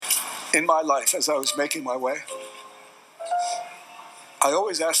In my life, as I was making my way, I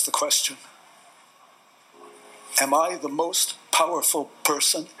always asked the question, am I the most powerful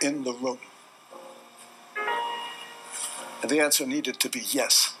person in the room? And the answer needed to be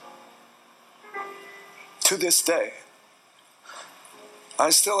yes. To this day, I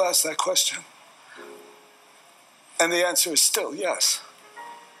still ask that question. And the answer is still yes.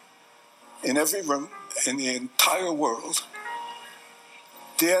 In every room, in the entire world,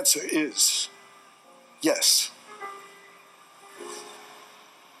 the answer is yes.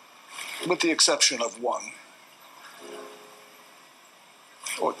 With the exception of one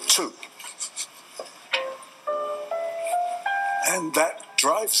or two. And that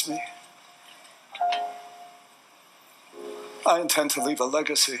drives me. I intend to leave a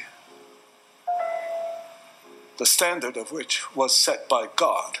legacy, the standard of which was set by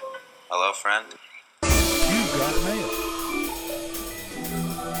God. Hello, friend. You've got mail.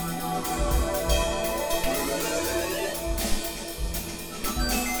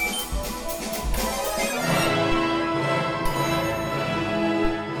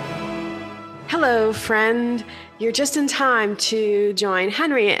 Hello, friend. You're just in time to join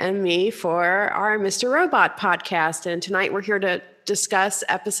Henry and me for our Mr. Robot podcast. And tonight we're here to discuss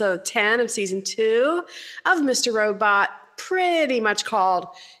episode 10 of season 2 of Mr. Robot, pretty much called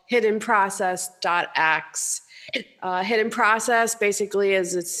Hidden Process.x. Hidden process basically,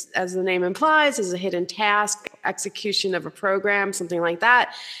 as the name implies, is a hidden task, execution of a program, something like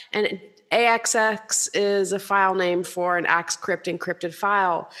that. And AXX is a file name for an AXCrypt encrypted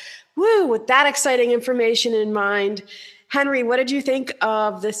file. Woo, with that exciting information in mind, Henry, what did you think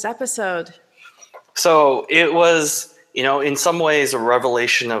of this episode? So it was, in some ways a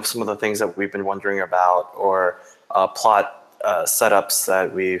revelation of some of the things that we've been wondering about, or plot setups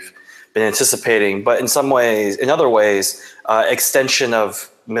that we've been anticipating. But in other ways, extension of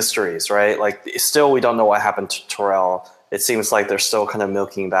mysteries, right? Like, still we don't know what happened to Terrell. It seems like they're still kind of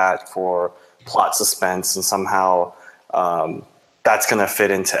milking that for plot suspense, and somehow that's going to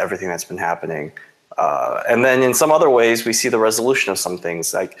fit into everything that's been happening. And then in some other ways, we see the resolution of some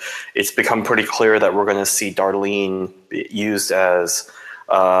things. Like, it's become pretty clear that we're going to see Darlene used as,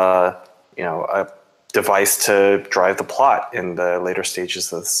 a device to drive the plot in the later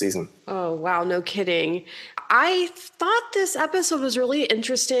stages of the season. Oh, wow. No kidding. I thought this episode was really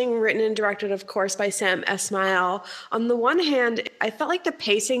interesting, written and directed, of course, by Sam Esmail. On the one hand, I felt like the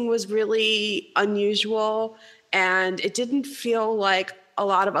pacing was really unusual, and it didn't feel like a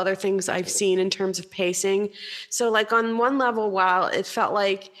lot of other things I've seen in terms of pacing. So, like, on one level, while it felt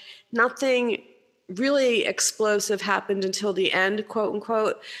like nothing really explosive happened until the end, quote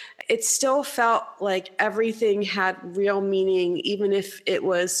unquote, it still felt like everything had real meaning, even if it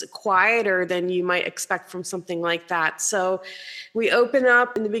was quieter than you might expect from something like that. So we open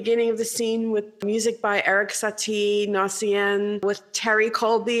up in the beginning of the scene with music by Eric Satie, Nocien, with Terry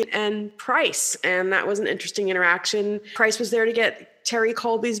Colby and Price. And that was an interesting interaction. Price was there to get Terry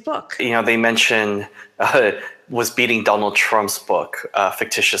Colby's book. They mention was beating Donald Trump's book,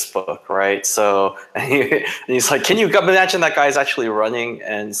 fictitious book, right? So and he's like, can you imagine that guy's actually running?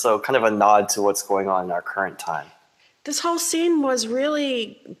 And so kind of a nod to what's going on in our current time. This whole scene was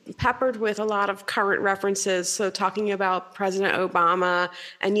really peppered with a lot of current references. So talking about President Obama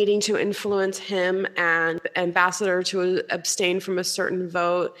and needing to influence him, and ambassador to abstain from a certain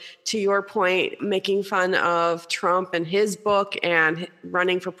vote. To your point, making fun of Trump and his book and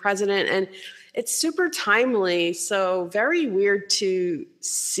running for president. And it's super timely. So very weird to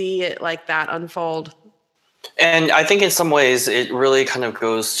see it like that unfold. And I think in some ways it really kind of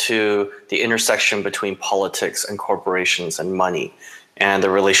goes to the intersection between politics and corporations and money, and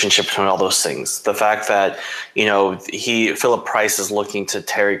the relationship between all those things. The fact that, Philip Price is looking to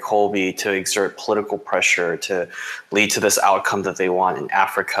Terry Colby to exert political pressure to lead to this outcome that they want in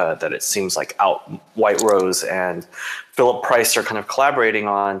Africa, that it seems like White Rose and Philip Price are kind of collaborating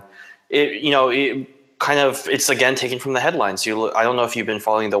on. It's again taken from the headlines. I don't know if you've been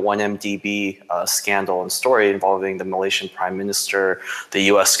following the 1MDB scandal and story involving the Malaysian Prime Minister, the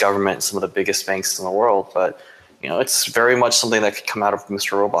U.S. government, and some of the biggest banks in the world. But, it's very much something that could come out of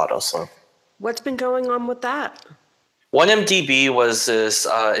Mr. Robot also. What's been going on with that? 1MDB was this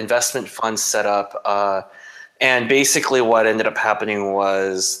investment fund set up. And basically what ended up happening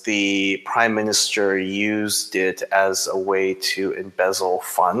was the prime minister used it as a way to embezzle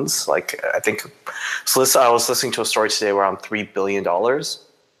funds. Like, I think, I was listening to a story today around $3 billion.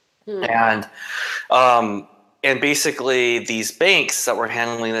 And basically these banks that were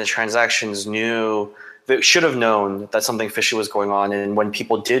handling the transactions knew they should have known that something fishy was going on. And when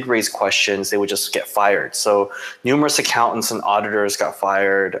people did raise questions, they would just get fired. So numerous accountants and auditors got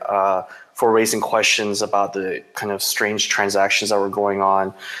fired for raising questions about the kind of strange transactions that were going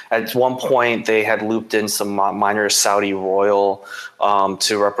on. At one point, they had looped in some minor Saudi royal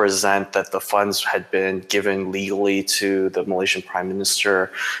to represent that the funds had been given legally to the Malaysian prime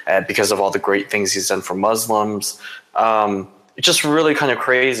minister because of all the great things he's done for Muslims. It's just really kind of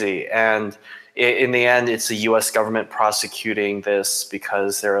crazy. And in the end, it's the U.S. government prosecuting this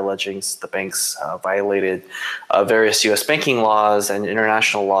because they're alleging the banks violated various U.S. banking laws and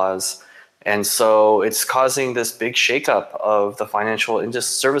international laws. And so it's causing this big shakeup of the financial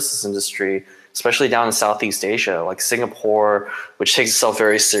services industry, especially down in Southeast Asia, like Singapore, which takes itself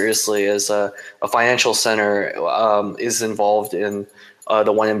very seriously as a financial center, is involved in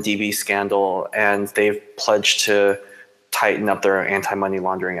the 1MDB scandal, and they've pledged to tighten up their anti-money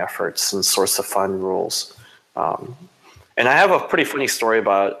laundering efforts and source of fund rules. And I have a pretty funny story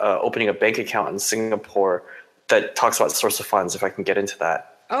about opening a bank account in Singapore that talks about source of funds, if I can get into that.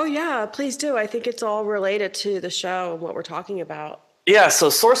 Oh, yeah, please do. I think it's all related to the show and what we're talking about. Yeah, so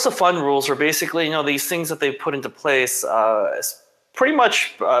source of fund rules are basically, these things that they've put into place, pretty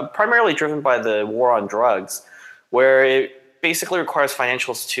much primarily driven by the war on drugs, where it basically requires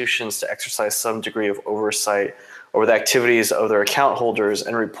financial institutions to exercise some degree of oversight over the activities of their account holders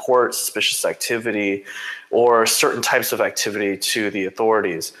and report suspicious activity or certain types of activity to the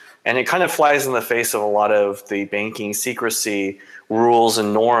authorities. And it kind of flies in the face of a lot of the banking secrecy rules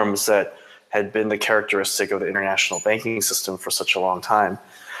and norms that had been the characteristic of the international banking system for such a long time.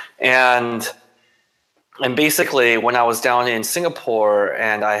 And basically, when I was down in Singapore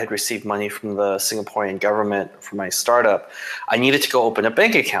and I had received money from the Singaporean government for my startup, I needed to go open a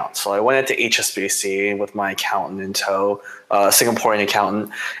bank account. So I went into HSBC with my accountant in tow, a Singaporean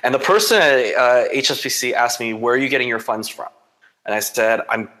accountant. And the person at HSBC asked me, "Where are you getting your funds from?" And I said,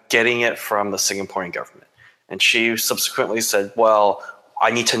 "I'm getting it from the Singaporean government." And she subsequently said, "Well,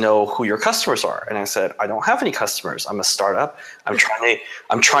 I need to know who your customers are." And I said, "I don't have any customers. I'm a startup. I'm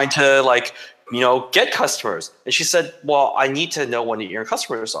trying to get customers." And she said, "Well, I need to know when your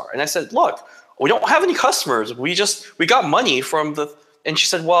customers are." And I said, "Look, we don't have any customers. We got money from the," and she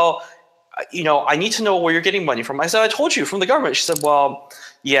said, "Well, I need to know where you're getting money from." I said, "I told you, from the government." She said, "Well,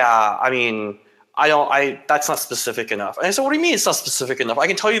 yeah, I mean, that's not specific enough." And I said, "What do you mean it's not specific enough? I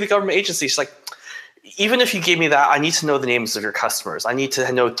can tell you the government agency." She's like, "Even if you gave me that, I need to know the names of your customers. I need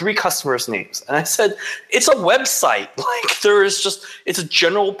to know 3 customers' names." And I said, "It's a website. It's a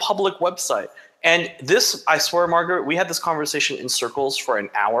general public website." And this, I swear, Margaret, we had this conversation in circles for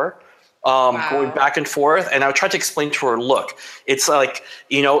an hour, going back and forth. And I tried to explain to her, look, it's like,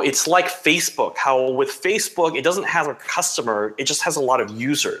 it's like Facebook, how with Facebook, it doesn't have a customer, it just has a lot of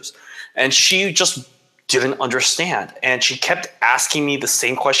users. And she just didn't understand. And she kept asking me the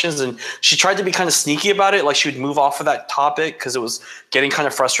same questions, and she tried to be kind of sneaky about it. Like she would move off of that topic because it was getting kind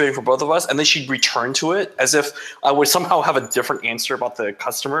of frustrating for both of us. And then she'd return to it as if I would somehow have a different answer about the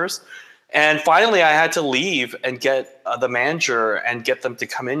customers. And finally I had to leave and get the manager and get them to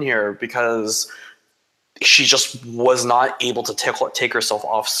come in here because she just was not able to take herself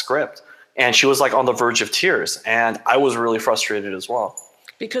off script. And she was like on the verge of tears. And I was really frustrated as well.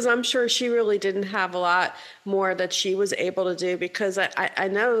 Because I'm sure she really didn't have a lot more that she was able to do, because I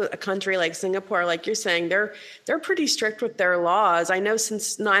know a country like Singapore, like you're saying, they're pretty strict with their laws. I know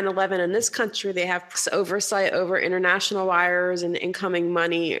since 9/11 in this country, they have oversight over international wires and incoming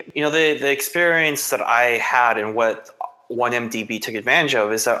money. The experience that I had and what 1MDB took advantage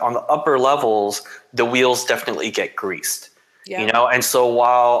of is that on the upper levels, the wheels definitely get greased. Yeah. And so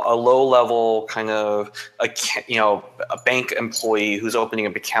while a low-level kind of a bank employee who's opening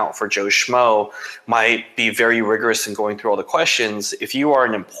an account for Joe Schmo might be very rigorous in going through all the questions, if you are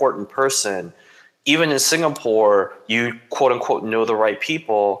an important person, even in Singapore, you quote unquote know the right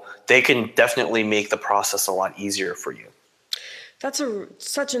people, they can definitely make the process a lot easier for you. That's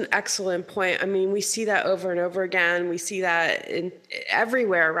such an excellent point. I mean, we see that over and over again. We see that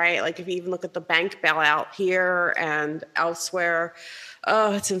everywhere, right? Like if you even look at the bank bailout here and elsewhere,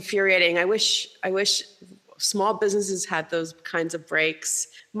 oh, it's infuriating. I wish small businesses had those kinds of breaks.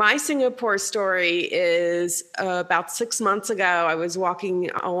 My Singapore story is about 6 months ago. I was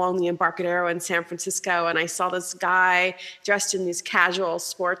walking along the Embarcadero in San Francisco, and I saw this guy dressed in these casual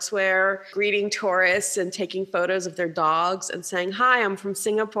sportswear, greeting tourists and taking photos of their dogs and saying, "Hi, I'm from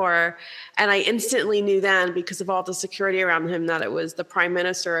Singapore." And I instantly knew then, because of all the security around him, that it was the Prime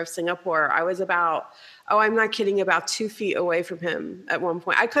Minister of Singapore. I was about oh, I'm not kidding, about 2 feet away from him at one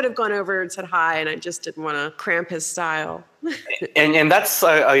point. I could have gone over and said hi, and I just didn't want to cramp his style. And that's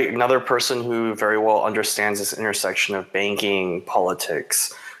another person who very well understands this intersection of banking,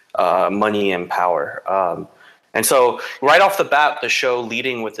 politics, money, and power. And so right off the bat, the show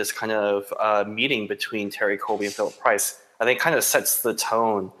leading with this kind of meeting between Terry Colby and Philip Price, I think kind of sets the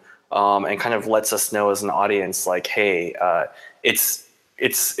tone and kind of lets us know as an audience, like, hey, it's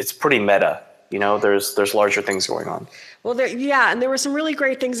pretty meta. You know, there's larger things going on. Well, and there were some really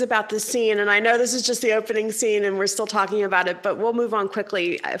great things about this scene, and I know this is just the opening scene, and we're still talking about it, but we'll move on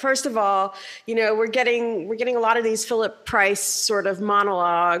quickly. First of all, you know, we're getting a lot of these Philip Price sort of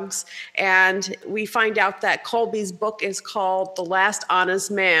monologues, and we find out that Colby's book is called The Last Honest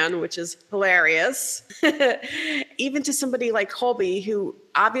Man, which is hilarious, even to somebody like Colby, who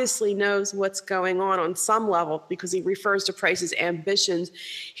obviously knows what's going on some level because he refers to Price's ambitions.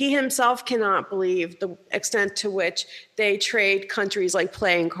 He himself cannot believe the extent to which they trade countries like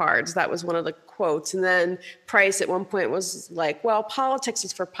playing cards. That was one of the quotes. And then Price at one point was like, well, politics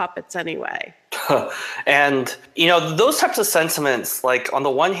is for puppets anyway. And, you know, those types of sentiments, like on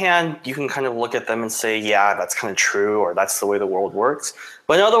the one hand, you can kind of look at them and say, yeah, that's kind of true, or that's the way the world works.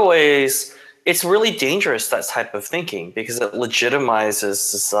 But in other ways, it's really dangerous, that type of thinking, because it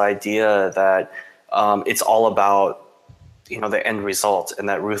legitimizes this idea that it's all about, you know, the end result, and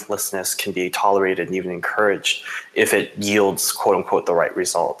that ruthlessness can be tolerated and even encouraged if it yields, quote unquote, the right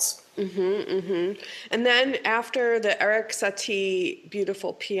results. And then after the Eric Satie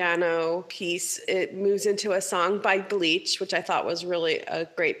beautiful piano piece, it moves into a song by Bleach, which I thought was really a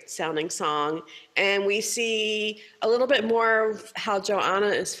great sounding song. And we see a little bit more of how Joanna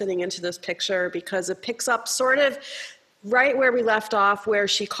is fitting into this picture, because it picks up sort of right where we left off, where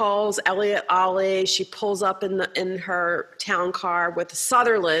she calls Elliot Ollie. She pulls up in her town car with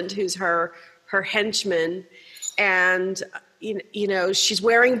Sutherland, who's her henchman, and you know, she's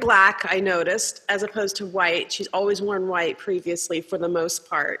wearing black, I noticed, as opposed to white. She's always worn white previously for the most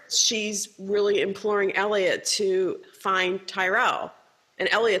part. She's really imploring Elliot to find Tyrell, and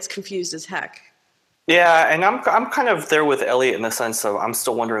Elliot's confused as heck. Yeah, and I'm kind of there with Elliot in the sense of I'm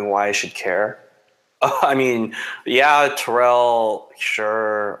still wondering why I should care. I mean, yeah, Tyrell,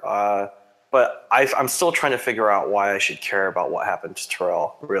 sure, but I'm still trying to figure out why I should care about what happened to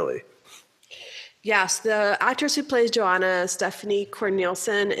Tyrell, really. Yes, the actress who plays Joanna, Stephanie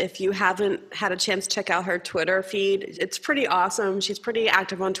Cornelison, if you haven't had a chance to check out her Twitter feed, it's pretty awesome. She's pretty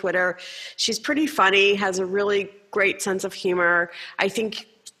active on Twitter. She's pretty funny, has a really great sense of humor. I think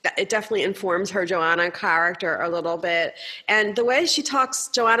it definitely informs her Joanna character a little bit. And the way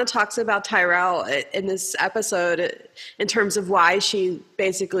Joanna talks about Tyrell in this episode, in terms of why she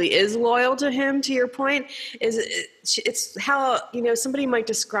basically is loyal to him, to your point, it's how, you know, somebody might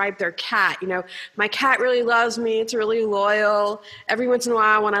describe their cat. You know, my cat really loves me. It's really loyal. Every once in a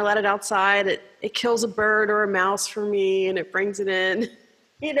while when I let it outside, it kills a bird or a mouse for me and it brings it in.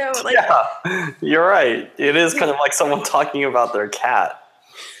 You know, like, yeah, you're right. It is kind of like someone talking about their cat.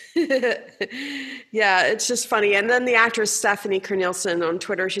 Yeah, it's just funny. And then the actress Stephanie Cornelison on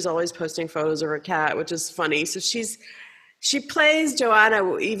Twitter, she's always posting photos of her cat, which is funny. So she plays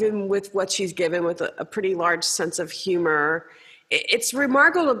Joanna, even with what she's given, with a pretty large sense of humor. It's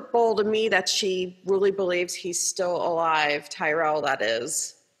remarkable to me that she really believes he's still alive, Tyrell, that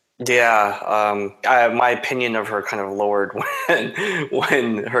is. Yeah, my opinion of her kind of lowered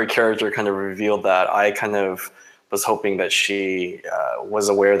when her character kind of revealed that. I kind of was hoping that she was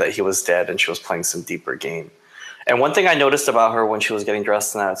aware that he was dead and she was playing some deeper game. And one thing I noticed about her when she was getting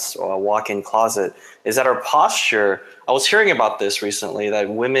dressed in that walk-in closet is that her posture, I was hearing about this recently, that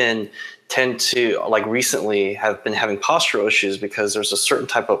women tend to, like recently, have been having postural issues because there's a certain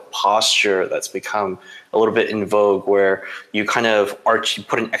type of posture that's become a little bit in vogue where you kind of you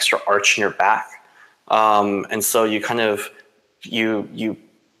put an extra arch in your back. And so you kind of, you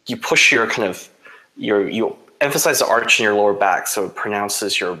push your kind of, you emphasize the arch in your lower back so it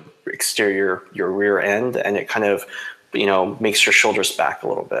pronounces your exterior, your rear end, and it kind of, you know, makes your shoulders back a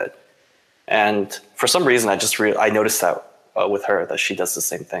little bit. And for some reason, I noticed that with her, that she does the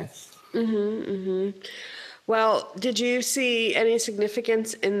same thing. Well, did you see any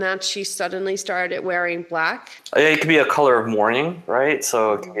significance in that she suddenly started wearing black? It could be a color of mourning, right?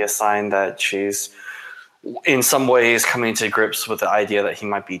 So it can be a sign that she's in some ways coming to grips with the idea that he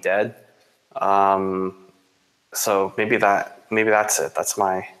might be dead. So maybe that's it. That's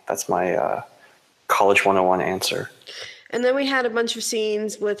my college 101 answer. And then we had a bunch of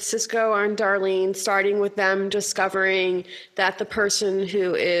scenes with Cisco and Darlene, starting with them discovering that the person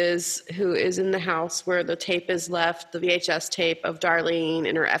who is in the house where the tape is left, the VHS tape of Darlene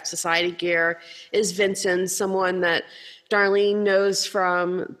in her F Society gear, is Vincent, someone that Darlene knows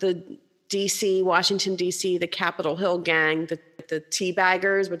from the Washington, D.C., the Capitol Hill gang, the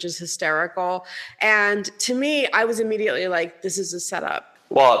Teabaggers, which is hysterical. And to me, I was immediately like, this is a setup.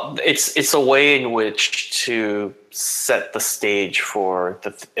 Well, it's a way in which to set the stage for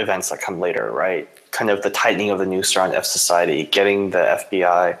the events that come later, right? Kind of the tightening of the noose around F Society, getting the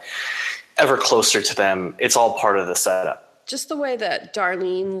FBI ever closer to them. It's all part of the setup. Just the way that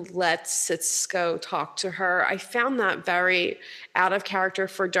Darlene lets Cisco talk to her, I found that very out of character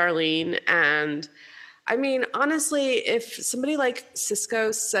for Darlene. And I mean, honestly, if somebody like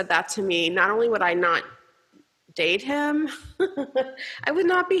Cisco said that to me, not only would I not date him, I would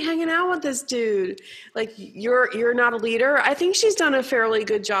not be hanging out with this dude. Like, you're not a leader. I think she's done a fairly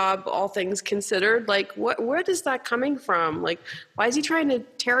good job, all things considered. Like, where is that coming from? Like, why is he trying to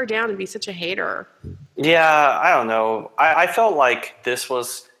tear her down and be such a hater? Yeah, I don't know. I felt like this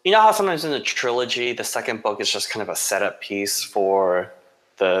was, you know how sometimes in a trilogy, the second book is just kind of a setup piece for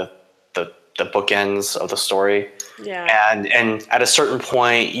the bookends of the story. Yeah. And at a certain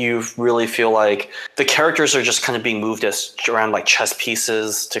point, you really feel like the characters are just kind of being moved as around like chess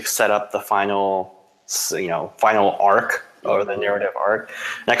pieces to set up the final arc or the narrative arc.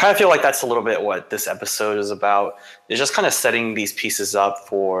 And I kind of feel like that's a little bit what this episode is about. It's just kind of setting these pieces up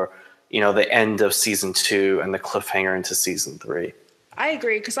for, the end of season 2 and the cliffhanger into season 3. I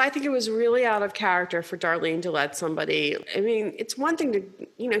agree, because I think it was really out of character for Darlene to let somebody, I mean, it's one thing to,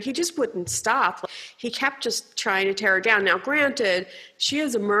 he just wouldn't stop. He kept just trying to tear her down. Now, granted, she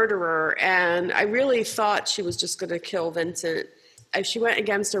is a murderer, and I really thought she was just going to kill Vincent. She went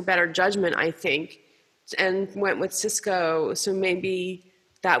against her better judgment, I think, and went with Cisco, so maybe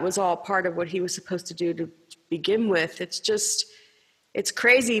that was all part of what he was supposed to do to begin with. It's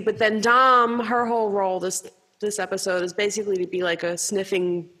crazy. But then Dom, her whole role this episode is basically to be like a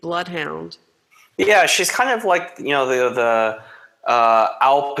sniffing bloodhound. Yeah, she's kind of like, the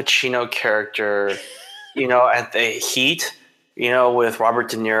Al Pacino character, at the Heat, with Robert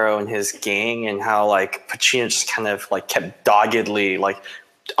De Niro and his gang, and how like Pacino just kind of like kept doggedly like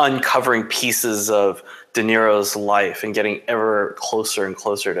uncovering pieces of De Niro's life and getting ever closer and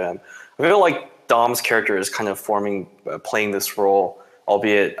closer to him. I feel like Dom's character is kind of playing this role,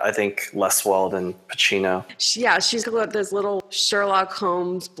 albeit I think less well than Pacino. Yeah, she's got this little Sherlock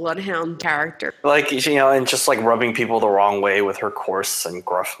Holmes bloodhound character. Like, and just like rubbing people the wrong way with her coarse and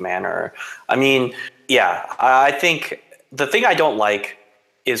gruff manner. I mean, yeah, I think the thing I don't like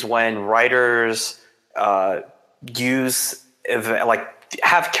is when writers have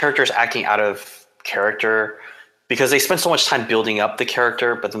characters acting out of character because they spend so much time building up the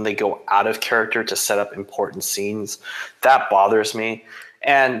character, but then they go out of character to set up important scenes. That bothers me.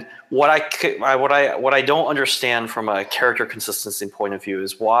 And what I don't understand from a character consistency point of view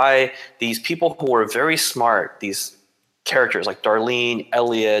is why these people who are very smart, these characters like Darlene,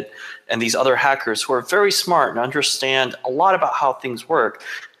 Elliot, and these other hackers who are very smart and understand a lot about how things work,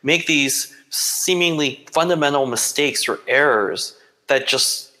 make these seemingly fundamental mistakes or errors that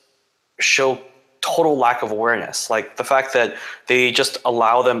just show total lack of awareness. Like the fact that they just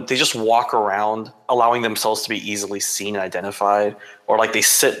walk around allowing themselves to be easily seen and identified, or like they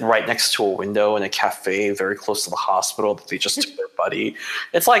sit right next to a window in a cafe very close to the hospital that they just took their buddy.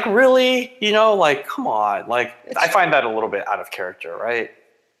 It's like, really, like, come on. Like, I find that a little bit out of character, right?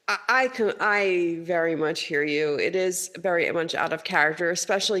 I very much hear you. It is very much out of character,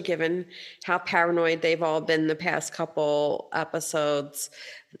 especially given how paranoid they've all been the past couple episodes.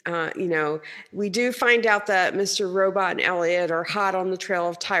 We do find out that Mr. Robot and Elliot are hot on the trail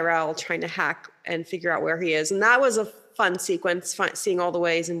of Tyrell, trying to hack and figure out where he is. And that was a fun sequence, seeing all the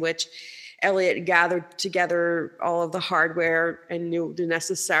ways in which Elliot gathered together all of the hardware and knew the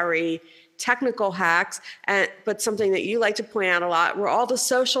necessary technical hacks, but something that you like to point out a lot were all the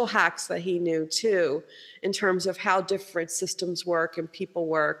social hacks that he knew too, in terms of how different systems work and people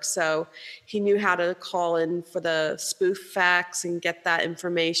work. So he knew how to call in for the spoof fax and get that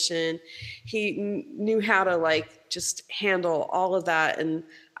information. He knew how to just handle all of that. And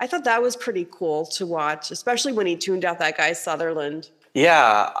I thought that was pretty cool to watch, especially when he tuned out that guy Sutherland.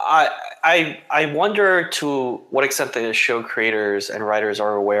 Yeah, I wonder to what extent the show creators and writers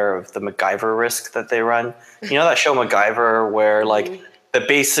are aware of the MacGyver risk that they run. You know that show MacGyver, where the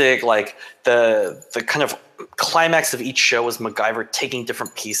basic the kind of climax of each show is MacGyver taking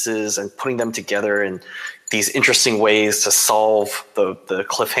different pieces and putting them together in these interesting ways to solve the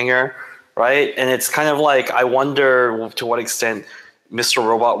cliffhanger. right? And it's kind of like, I wonder to what extent Mr.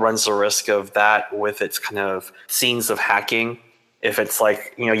 Robot runs the risk of that with its kind of scenes of hacking. If it's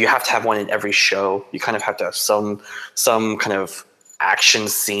like, you have to have one in every show. You kind of have to have some kind of action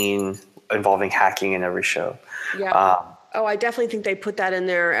scene involving hacking in every show. Yeah. I definitely think they put that in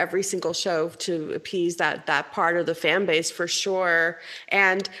there every single show to appease that part of the fan base for sure.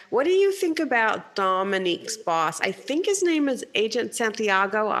 And what do you think about Dominique's boss? I think his name is Agent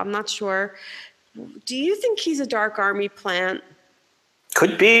Santiago. I'm not sure. Do you think he's a Dark Army plant?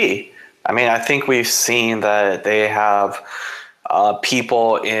 Could be. I mean, I think we've seen that they have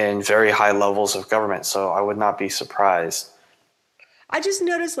people in very high levels of government, so I would not be surprised. I just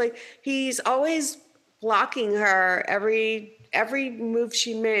noticed he's always blocking her every move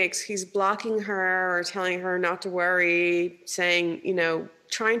she makes. He's blocking her or telling her not to worry, saying,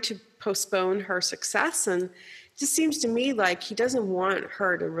 trying to postpone her success. And it just seems to me like he doesn't want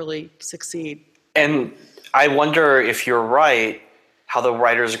her to really succeed. And I wonder if you're right, how the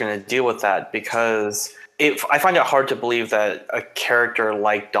writers are going to deal with that, because I find it hard to believe that a character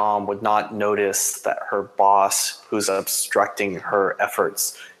like Dom would not notice that her boss, who's obstructing her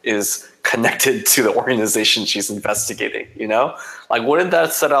efforts, is connected to the organization she's investigating. Like, wouldn't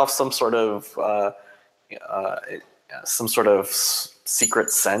that set off some sort of secret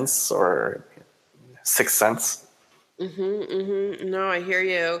sense or sixth sense? No, I hear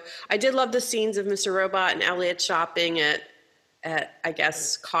you. I did love the scenes of Mr. Robot and Elliot shopping at I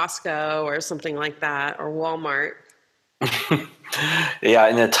guess Costco or something like that, or Walmart. Yeah,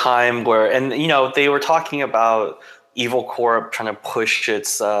 in a time where, and they were talking about Evil Corp trying to push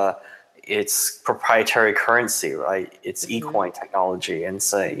its proprietary currency, right? Its eCoin technology, and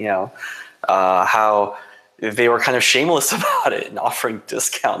say, how they were kind of shameless about it and offering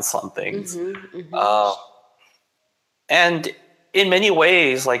discounts on things. And in many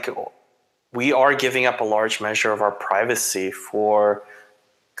ways, like, we are giving up a large measure of our privacy for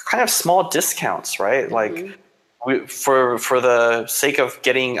kind of small discounts, right? Like, for the sake of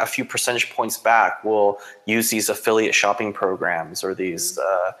getting a few percentage points back, we'll use these affiliate shopping programs or these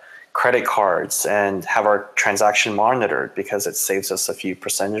credit cards and have our transaction monitored because it saves us a few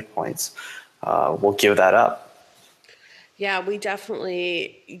percentage points. We'll give that up. Yeah, we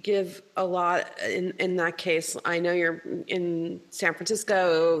definitely give a lot in that case. I know you're in San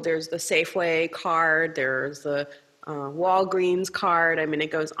Francisco. There's the Safeway card. There's the Walgreens card. I mean, it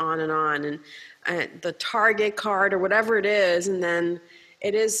goes on, and the Target card or whatever it is. And then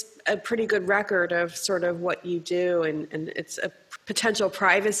it is a pretty good record of sort of what you do. And it's a potential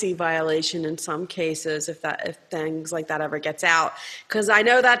privacy violation in some cases if things like that ever gets out. Because I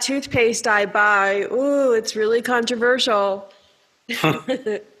know that toothpaste I buy, it's really controversial.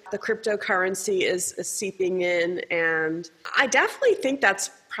 The cryptocurrency is seeping in, and I definitely think that's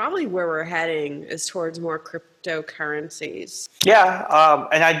probably where we're heading, is towards more cryptocurrencies. Yeah,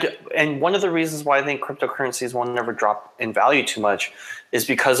 and one of the reasons why I think cryptocurrencies won't ever drop in value too much is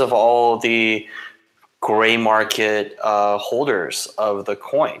because of all the gray market holders of the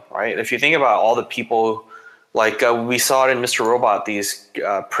coin, right? If you think about all the people, like we saw it in Mr. Robot, these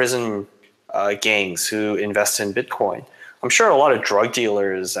prison gangs who invest in Bitcoin. I'm sure a lot of drug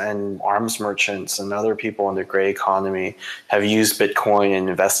dealers and arms merchants and other people in the gray economy have used Bitcoin and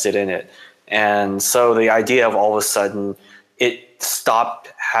invested in it. And so the idea of all of a sudden it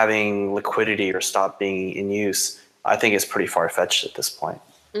stopped having liquidity or stopped being in use, I think is pretty far-fetched at this point.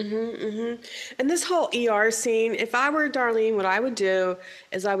 And this whole ER scene, if I were Darlene, what I would do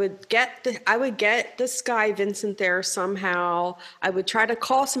is I would get this guy Vincent there somehow. I would try to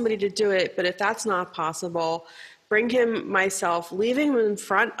call somebody to do it, but if that's not possible, bring him myself, leaving him in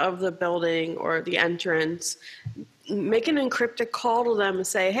front of the building or the entrance, make an encrypted call to them and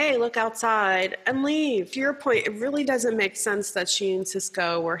say, hey, look outside, and leave. To your point, it really doesn't make sense that she and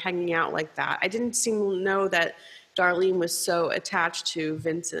Cisco were hanging out like that. I didn't seem to know that Darlene was so attached to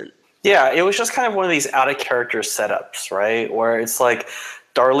Vincent. Yeah, it was just kind of one of these out-of-character setups, right? Where it's like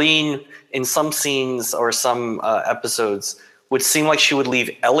Darlene, in some scenes or some episodes, would seem like she would leave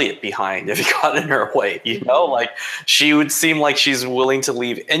Elliot behind if he got in her way, you know? Like, she would seem like she's willing to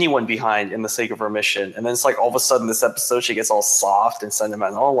leave anyone behind in the sake of her mission. And then it's like all of a sudden this episode she gets all soft and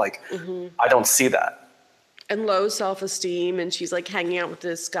sentimental. Like, I don't see that. And low self-esteem, and she's like hanging out with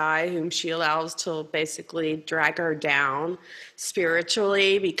this guy whom she allows to basically drag her down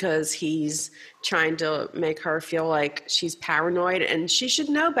spiritually because he's trying to make her feel like she's paranoid, and she should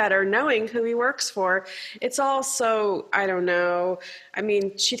know better knowing who he works for. It's all so, I don't know. I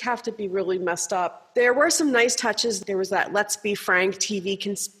mean, she'd have to be really messed up. There were some nice touches. There was that Let's Be Frank TV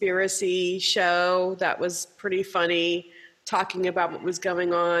conspiracy show that was pretty funny. talking about what was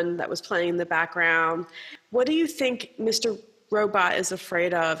going on that was playing in the background. What do you think Mr. Robot is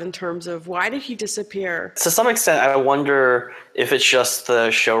afraid of in terms of why did he disappear? To some extent, I wonder if it's just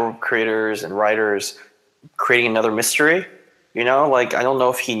the show creators and writers creating another mystery. You know, like, I don't know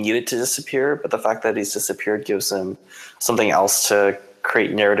if he needed to disappear, but the fact that he's disappeared gives him something else to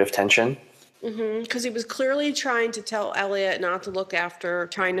create narrative tension. Because he was clearly trying to tell Elliot not to look after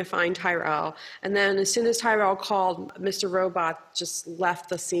trying to find Tyrell. And then as soon as Tyrell called, Mr. Robot just left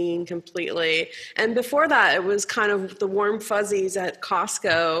the scene completely. And before that, it was kind of the warm fuzzies at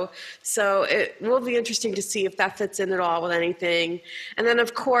Costco. So it will be interesting to see if that fits in at all with anything. And then,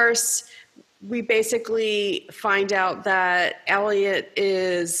 of course, we basically find out that Elliot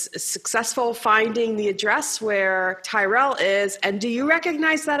is successful finding the address where Tyrell is. And do you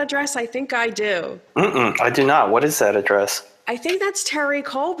recognize that address? I think I do. I do not. What is that address? I think that's Terry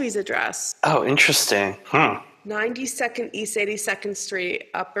Colby's address. Oh, interesting. 92nd East 82nd Street,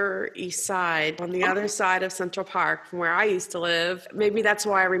 Upper East Side, on the other side of Central Park from where I used to live. Maybe that's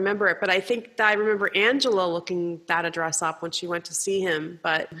why I remember it, but I think that I remember Angela looking that address up when she went to see him,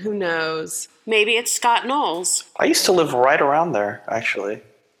 but who knows? Maybe it's Scott Knowles. I used to live right around there, actually.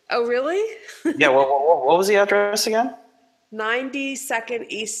 Oh, really? Yeah, what was the address again? 92nd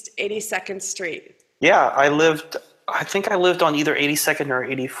East 82nd Street. Yeah, I think I lived on either 82nd or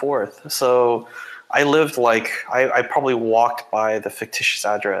 84th, so I lived I probably walked by the fictitious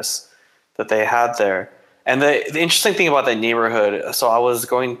address that they had there. And the interesting thing about that neighborhood, so I was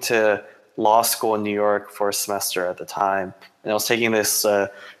going to law school in New York for a semester at the time, and I was taking this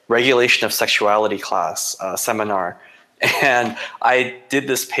regulation of sexuality class seminar. And I did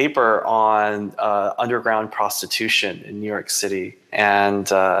this paper on underground prostitution in New York City and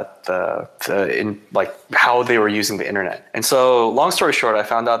how they were using the internet. And so, long story short, I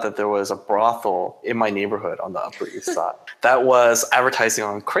found out that there was a brothel in my neighborhood on the Upper East Side that was advertising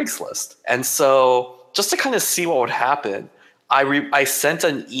on Craigslist. And so, just to kind of see what would happen, I sent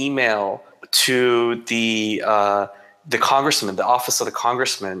an email to the congressman, the office of the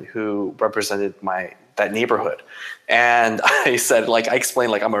congressman who represented that neighborhood. And I said, I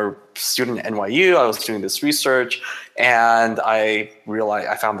explained, I'm a student at NYU. I was doing this research, and I realized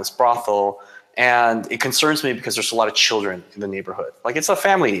I found this brothel, and it concerns me because there's a lot of children in the neighborhood. It's a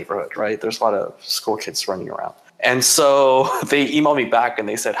family neighborhood, right? There's a lot of school kids running around. And so they emailed me back and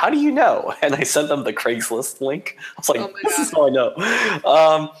they said, "How do you know?" And I sent them the Craigslist link. I was like, "This is how I know."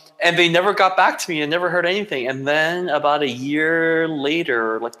 And they never got back to me and never heard anything. And then about a year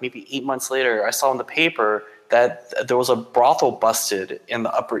later, maybe 8 months later, I saw in the paper that there was a brothel busted in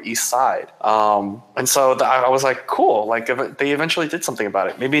the Upper East Side. And so I was like, cool. They eventually did something about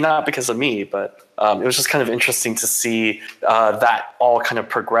it. Maybe not because of me, but it was just kind of interesting to see that all kind of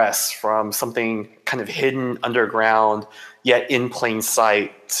progress from something kind of hidden underground, yet in plain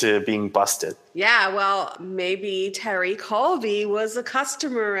sight, to being busted. Yeah, well, maybe Terry Colby was a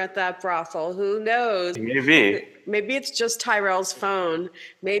customer at that brothel. Who knows? Maybe. Maybe it's just Tyrell's phone.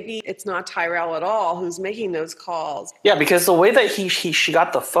 Maybe it's not Tyrell at all who's making those calls. Yeah, because the way that she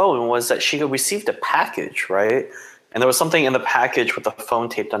got the phone was that she received a package, right? And there was something in the package with the phone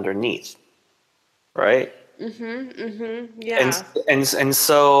taped underneath, right? Yeah. And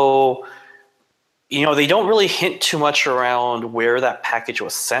so, they don't really hint too much around where that package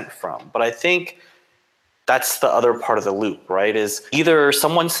was sent from. But I think that's the other part of the loop, right? Is either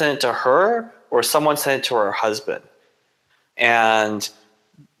someone sent it to her or someone sent it to her husband. And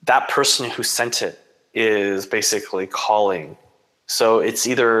that person who sent it is basically calling. So it's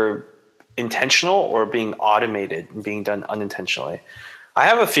either intentional or being automated and being done unintentionally. I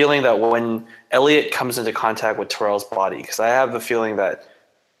have a feeling that when Elliot comes into contact with Tyrell's body, because I have the feeling that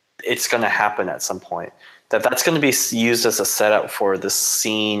it's going to happen at some point, that's going to be used as a setup for this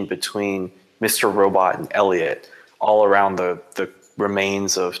scene between Mr. Robot and Elliot all around the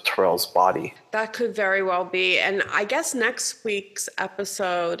remains of Tyrell's body. That could very well be. And I guess next week's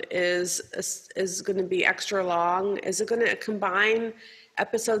episode is going to be extra long. Is it going to combine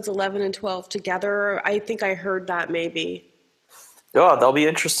episodes 11 and 12 together? I think I heard that maybe. Yeah, that'll be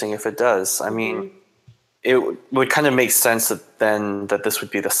interesting if it does. I mean, it would kind of make sense that this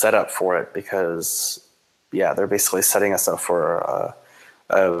would be the setup for it because, yeah, they're basically setting us up for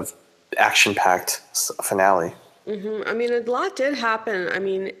a action-packed finale. I mean, a lot did happen. I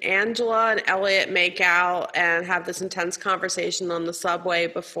mean, Angela and Elliot make out and have this intense conversation on the subway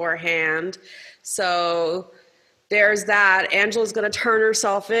beforehand. So there's that. Angela's going to turn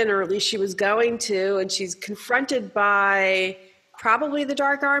herself in, or at least she was going to, and she's confronted by probably the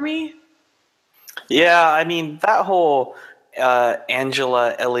Dark Army. Yeah, I mean, that whole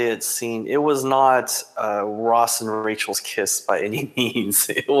Angela Elliott scene, it was not Ross and Rachel's kiss by any means.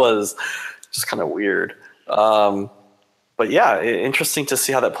 It was just kind of weird. But yeah, interesting to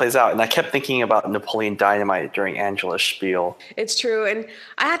see how that plays out. And I kept thinking about Napoleon Dynamite during Angela's spiel. It's true. And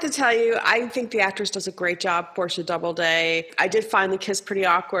I have to tell you, I think the actress does a great job, Portia Doubleday. I did find the kiss pretty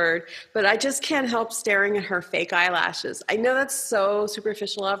awkward, but I just can't help staring at her fake eyelashes. I know that's so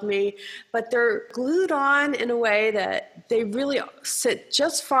superficial of me, but they're glued on in a way that they really sit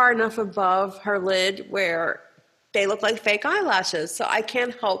just far enough above her lid where they look like fake eyelashes. So I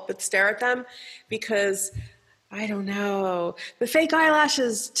can't help but stare at them because I don't know. The fake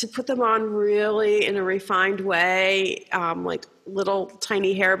eyelashes, to put them on really in a refined way, like little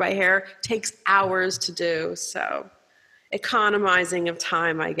tiny hair by hair, takes hours to do. So economizing of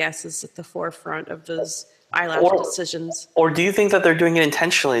time, I guess, is at the forefront of those eyelash decisions. Or do you think that they're doing it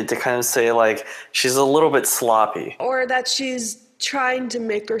intentionally to kind of say, like, she's a little bit sloppy? Or that she's trying to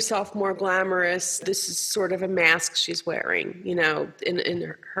make herself more glamorous. This is sort of a mask she's wearing, you know,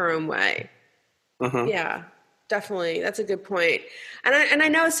 in her own way. Mm-hmm. Yeah. Definitely. That's a good point. And I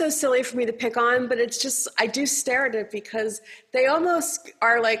know it's so silly for me to pick on, but it's just, I do stare at it because they almost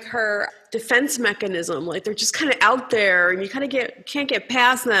are like her defense mechanism. Like they're just kind of out there and you kind of can't get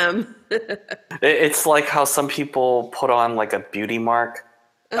past them. It's like how some people put on like a beauty mark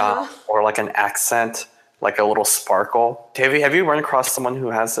or like an accent, like a little sparkle. Have you run across someone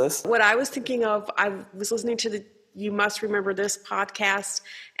who has this? What I was thinking of, I was listening to the You Must Remember This podcast,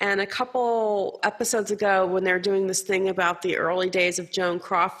 and a couple episodes ago when they're doing this thing about the early days of Joan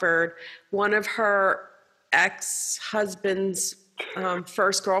Crawford, one of her ex-husband's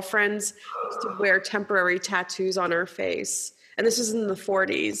first girlfriends used to wear temporary tattoos on her face. And this was in the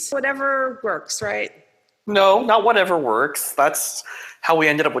 40s. Whatever works, right? No, not whatever works. That's how we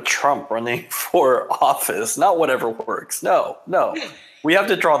ended up with Trump running for office. Not whatever works. No. We have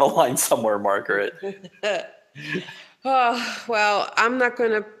to draw the line somewhere, Margaret. Oh, well, I'm not going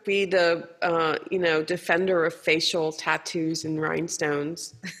to be the, defender of facial tattoos and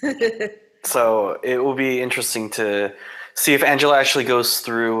rhinestones. So it will be interesting to see if Angela actually goes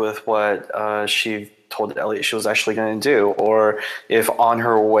through with what she told Elliot she was actually going to do, or if on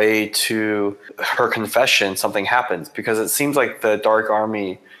her way to her confession something happens, because it seems like the Dark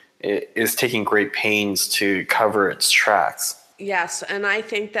Army is taking great pains to cover its tracks. Yes, and I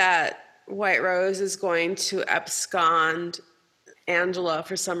think that White Rose is going to abscond Angela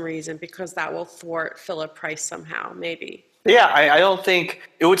for some reason because that will thwart Philip Price somehow, maybe. Yeah, I don't think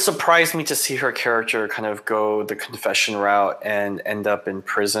it would surprise me to see her character kind of go the confession route and end up in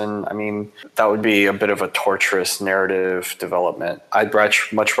prison. I mean, that would be a bit of a torturous narrative development. I'd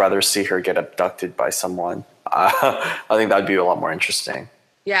much rather see her get abducted by someone. I think that'd be a lot more interesting.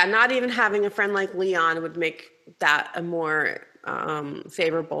 Yeah, not even having a friend like Leon would make that a more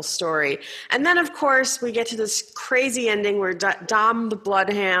favorable story. And then, of course, we get to this crazy ending where Dom the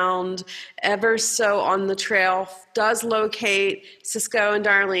Bloodhound, ever so on the trail, does locate Cisco and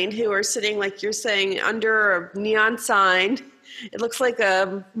Darlene, who are sitting, like you're saying, under a neon sign. It looks like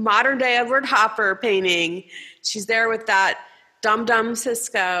a modern-day Edward Hopper painting. She's there with that dum-dum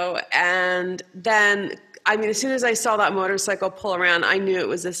Cisco. And then, I mean, as soon as I saw that motorcycle pull around, I knew it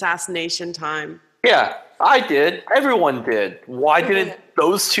was assassination time. Yeah, I did. Everyone did. Why didn't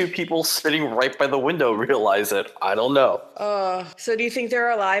those two people sitting right by the window realize it? I don't know. So do you think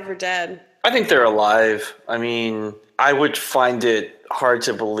they're alive or dead? I think they're alive. I mean, I would find it hard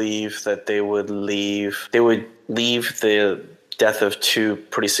to believe that they would leave the death of two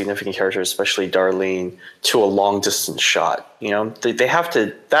pretty significant characters, especially Darlene, to a long distance shot. You know, they have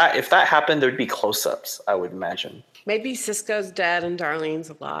to, if that happened, there'd be close-ups, I would imagine. Maybe Cisco's dead and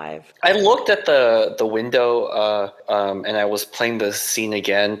Darlene's alive. I looked at the window and I was playing the scene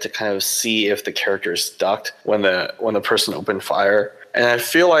again to kind of see if the characters ducked when the person opened fire. And I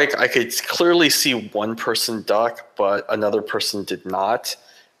feel like I could clearly see one person duck, but another person did not.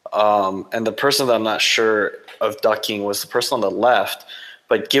 And the person that I'm not sure of ducking was the person on the left.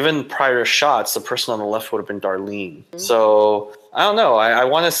 But given prior shots, the person on the left would have been Darlene. Mm-hmm. So I don't know. I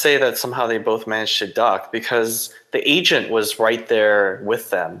want to say that somehow they both managed to duck because the agent was right there with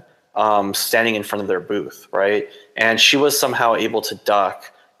them, standing in front of their booth, right? And she was somehow able to duck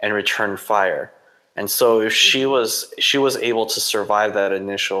and return fire. And so if she was able to survive that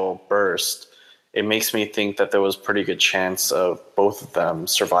initial burst, it makes me think that there was pretty good chance of both of them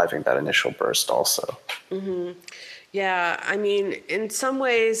surviving that initial burst also. Mm-hmm. Yeah, I mean, in some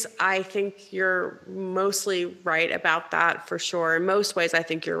ways, I think you're mostly right about that for sure. In most ways, I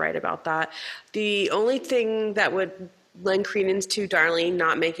think you're right about that. The only thing that would lend credence to Darlene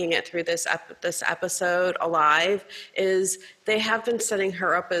not making it through this episode alive is they have been setting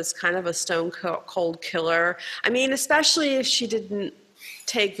her up as kind of a stone cold killer. I mean, especially if she didn't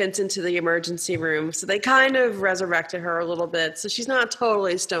take Vincent to the emergency room. So they kind of resurrected her a little bit. So she's not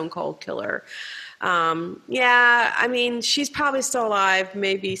totally a stone cold killer. Yeah, I mean, she's probably still alive.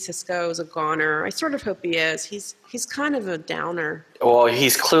 Maybe Cisco's a goner. I sort of hope he is. He's kind of a downer. Well,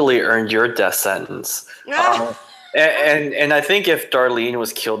 he's clearly earned your death sentence. And I think if Darlene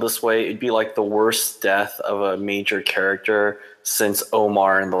was killed this way, it'd be like the worst death of a major character since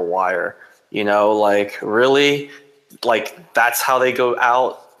Omar in The Wire. You know, like, really? Like, that's how they go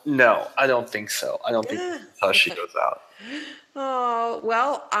out? No, I don't think so. I don't think that's how she goes out. Oh,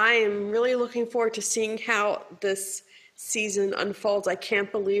 well, I am really looking forward to seeing how this season unfolds. I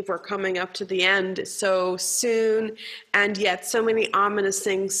can't believe we're coming up to the end so soon, and yet so many ominous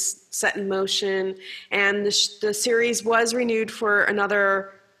things set in motion. And the series was renewed for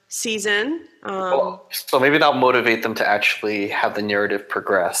another season. So maybe that'll motivate them to actually have the narrative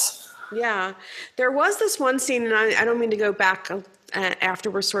progress. Yeah. There was this one scene, and I don't mean to go back after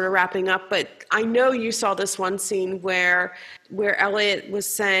we're sort of wrapping up, but I know you saw this one scene where Elliot was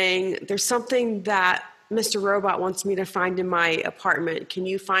saying, there's something that Mr. Robot wants me to find in my apartment. Can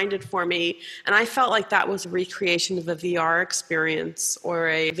you find it for me? And I felt like that was a recreation of a VR experience or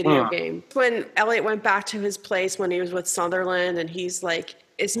a video game. When Elliot went back to his place when he was with Sutherland, and he's like,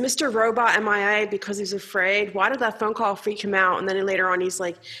 is Mr. Robot MIA because he's afraid? Why did that phone call freak him out? And then later on, he's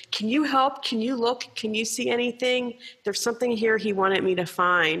like, can you help? Can you look? Can you see anything? There's something here he wanted me to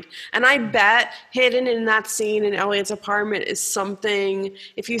find. And I bet hidden in that scene in Elliot's apartment is something.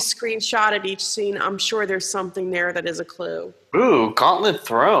 If you screenshot at each scene, I'm sure there's something there that is a clue. Ooh, Gauntlet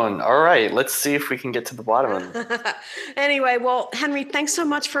thrown. All right, let's see if we can get to the bottom of it. Anyway, well, Henry, thanks so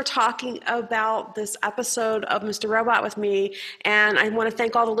much for talking about this episode of Mr. Robot with me. And I want to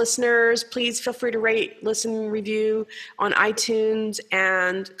thank all the listeners. Please feel free to rate, listen, review on iTunes,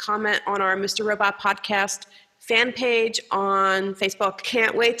 and comment on our Mr. Robot podcast fan page on Facebook.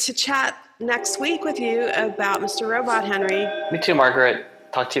 Can't wait to chat next week with you about Mr. Robot, Henry. Me too, Margaret.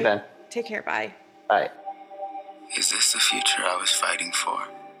 Talk to you then. Take care. Bye. Bye. Is this the future I was fighting for?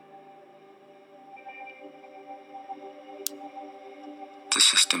 The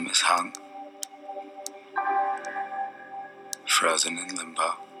system is hung, frozen in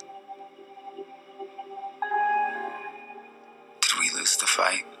limbo. Did we lose the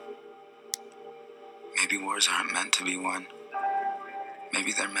fight? Maybe wars aren't meant to be won.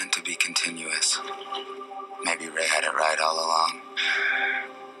 Maybe they're meant to be continuous. Maybe Ray had it right all along.